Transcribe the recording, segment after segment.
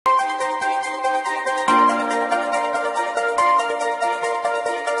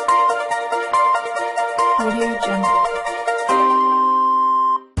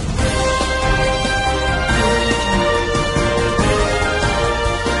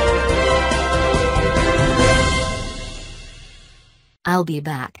I'll be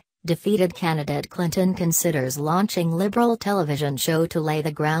back. Defeated candidate Clinton considers launching liberal television show to lay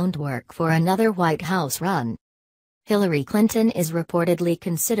the groundwork for another White House run. Hillary Clinton is reportedly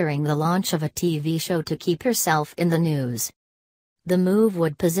considering the launch of a TV show to keep herself in the news. The move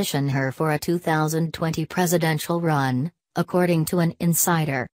would position her for a 2020 presidential run, according to an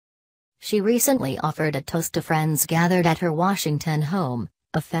insider. She recently offered a toast to friends gathered at her Washington home,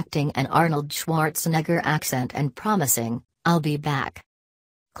 affecting an Arnold Schwarzenegger accent and promising, "I'll be back."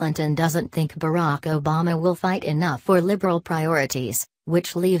 Clinton doesn't think Barack Obama will fight enough for liberal priorities,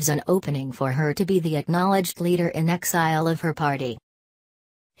 which leaves an opening for her to be the acknowledged leader-in-exile of her party.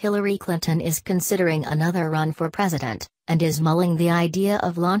 Hillary Clinton is considering another run for president, and is mulling the idea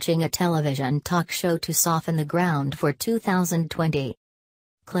of launching a television talk show to soften the ground for 2020.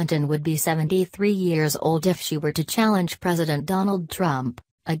 Clinton would be 73 years old if she were to challenge President Donald Trump,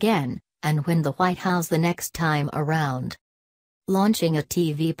 again, and win the White House the next time around. Launching a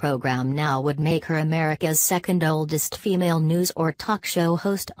TV program now would make her America's second oldest female news or talk show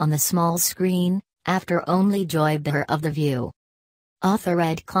host on the small screen, after only Joy Behar of The View. Author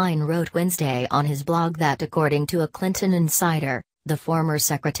Ed Klein wrote Wednesday on his blog that according to a Clinton insider, the former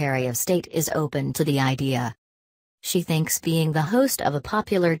Secretary of State is open to the idea. She thinks being the host of a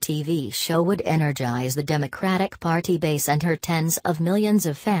popular TV show would energize the Democratic Party base and her tens of millions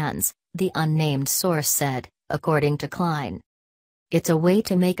of fans, the unnamed source said, according to Klein. It's a way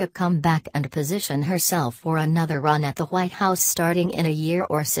to make a comeback and position herself for another run at the White House starting in a year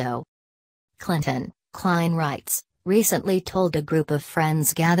or so. Clinton, Klein writes, recently told a group of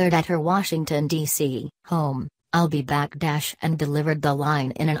friends gathered at her Washington, D.C. home, "I'll be back" and delivered the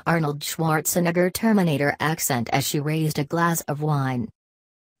line in an Arnold Schwarzenegger Terminator accent as she raised a glass of wine.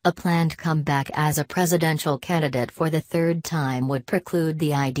 A planned comeback as a presidential candidate for the third time would preclude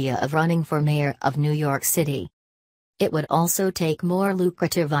the idea of running for mayor of New York City. It would also take more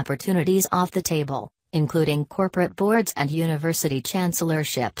lucrative opportunities off the table, including corporate boards and university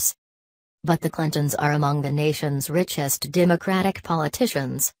chancellorships. But the Clintons are among the nation's richest Democratic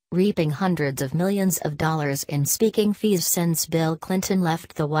politicians, reaping hundreds of millions of dollars in speaking fees since Bill Clinton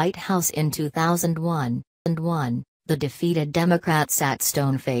left the White House in 2001. The defeated Democrat sat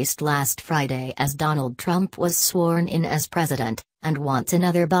stone-faced last Friday as Donald Trump was sworn in as president, and wants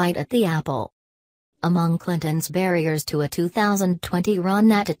another bite at the apple. Among Clinton's barriers to a 2020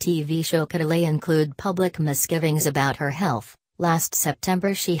 run at a TV show could include public misgivings about her health. Last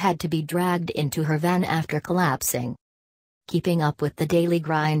September she had to be dragged into her van after collapsing. Keeping up with the daily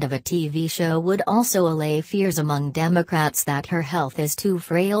grind of a TV show would also allay fears among Democrats that her health is too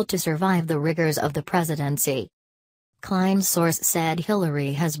frail to survive the rigors of the presidency. Klein's source said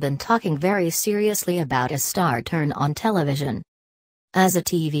Hillary has been talking very seriously about a star turn on television. As a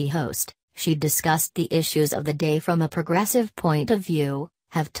TV host, she discussed the issues of the day from a progressive point of view,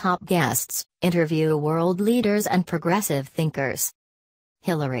 have top guests, interview world leaders and progressive thinkers.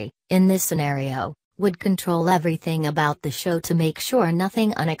 Hillary, in this scenario, would control everything about the show to make sure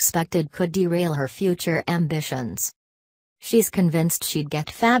nothing unexpected could derail her future ambitions. She's convinced she'd get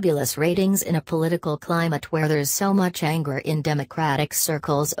fabulous ratings in a political climate where there's so much anger in Democratic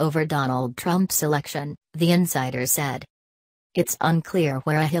circles over Donald Trump's election, the insider said. It's unclear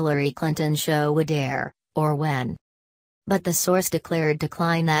where a Hillary Clinton show would air, or when. But the source declared to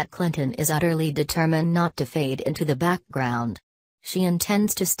Klein that Clinton is utterly determined not to fade into the background. She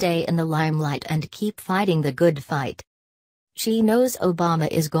intends to stay in the limelight and keep fighting the good fight. She knows Obama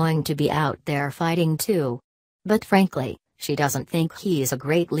is going to be out there fighting too. But frankly, she doesn't think he's a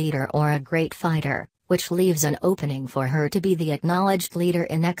great leader or a great fighter, which leaves an opening for her to be the acknowledged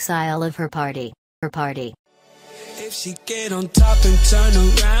leader-in-exile of her party. If she get on top and turn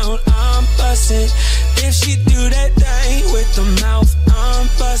around, I'm bustin'. If she do that thing with the mouth, I'm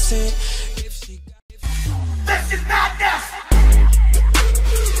bustin'.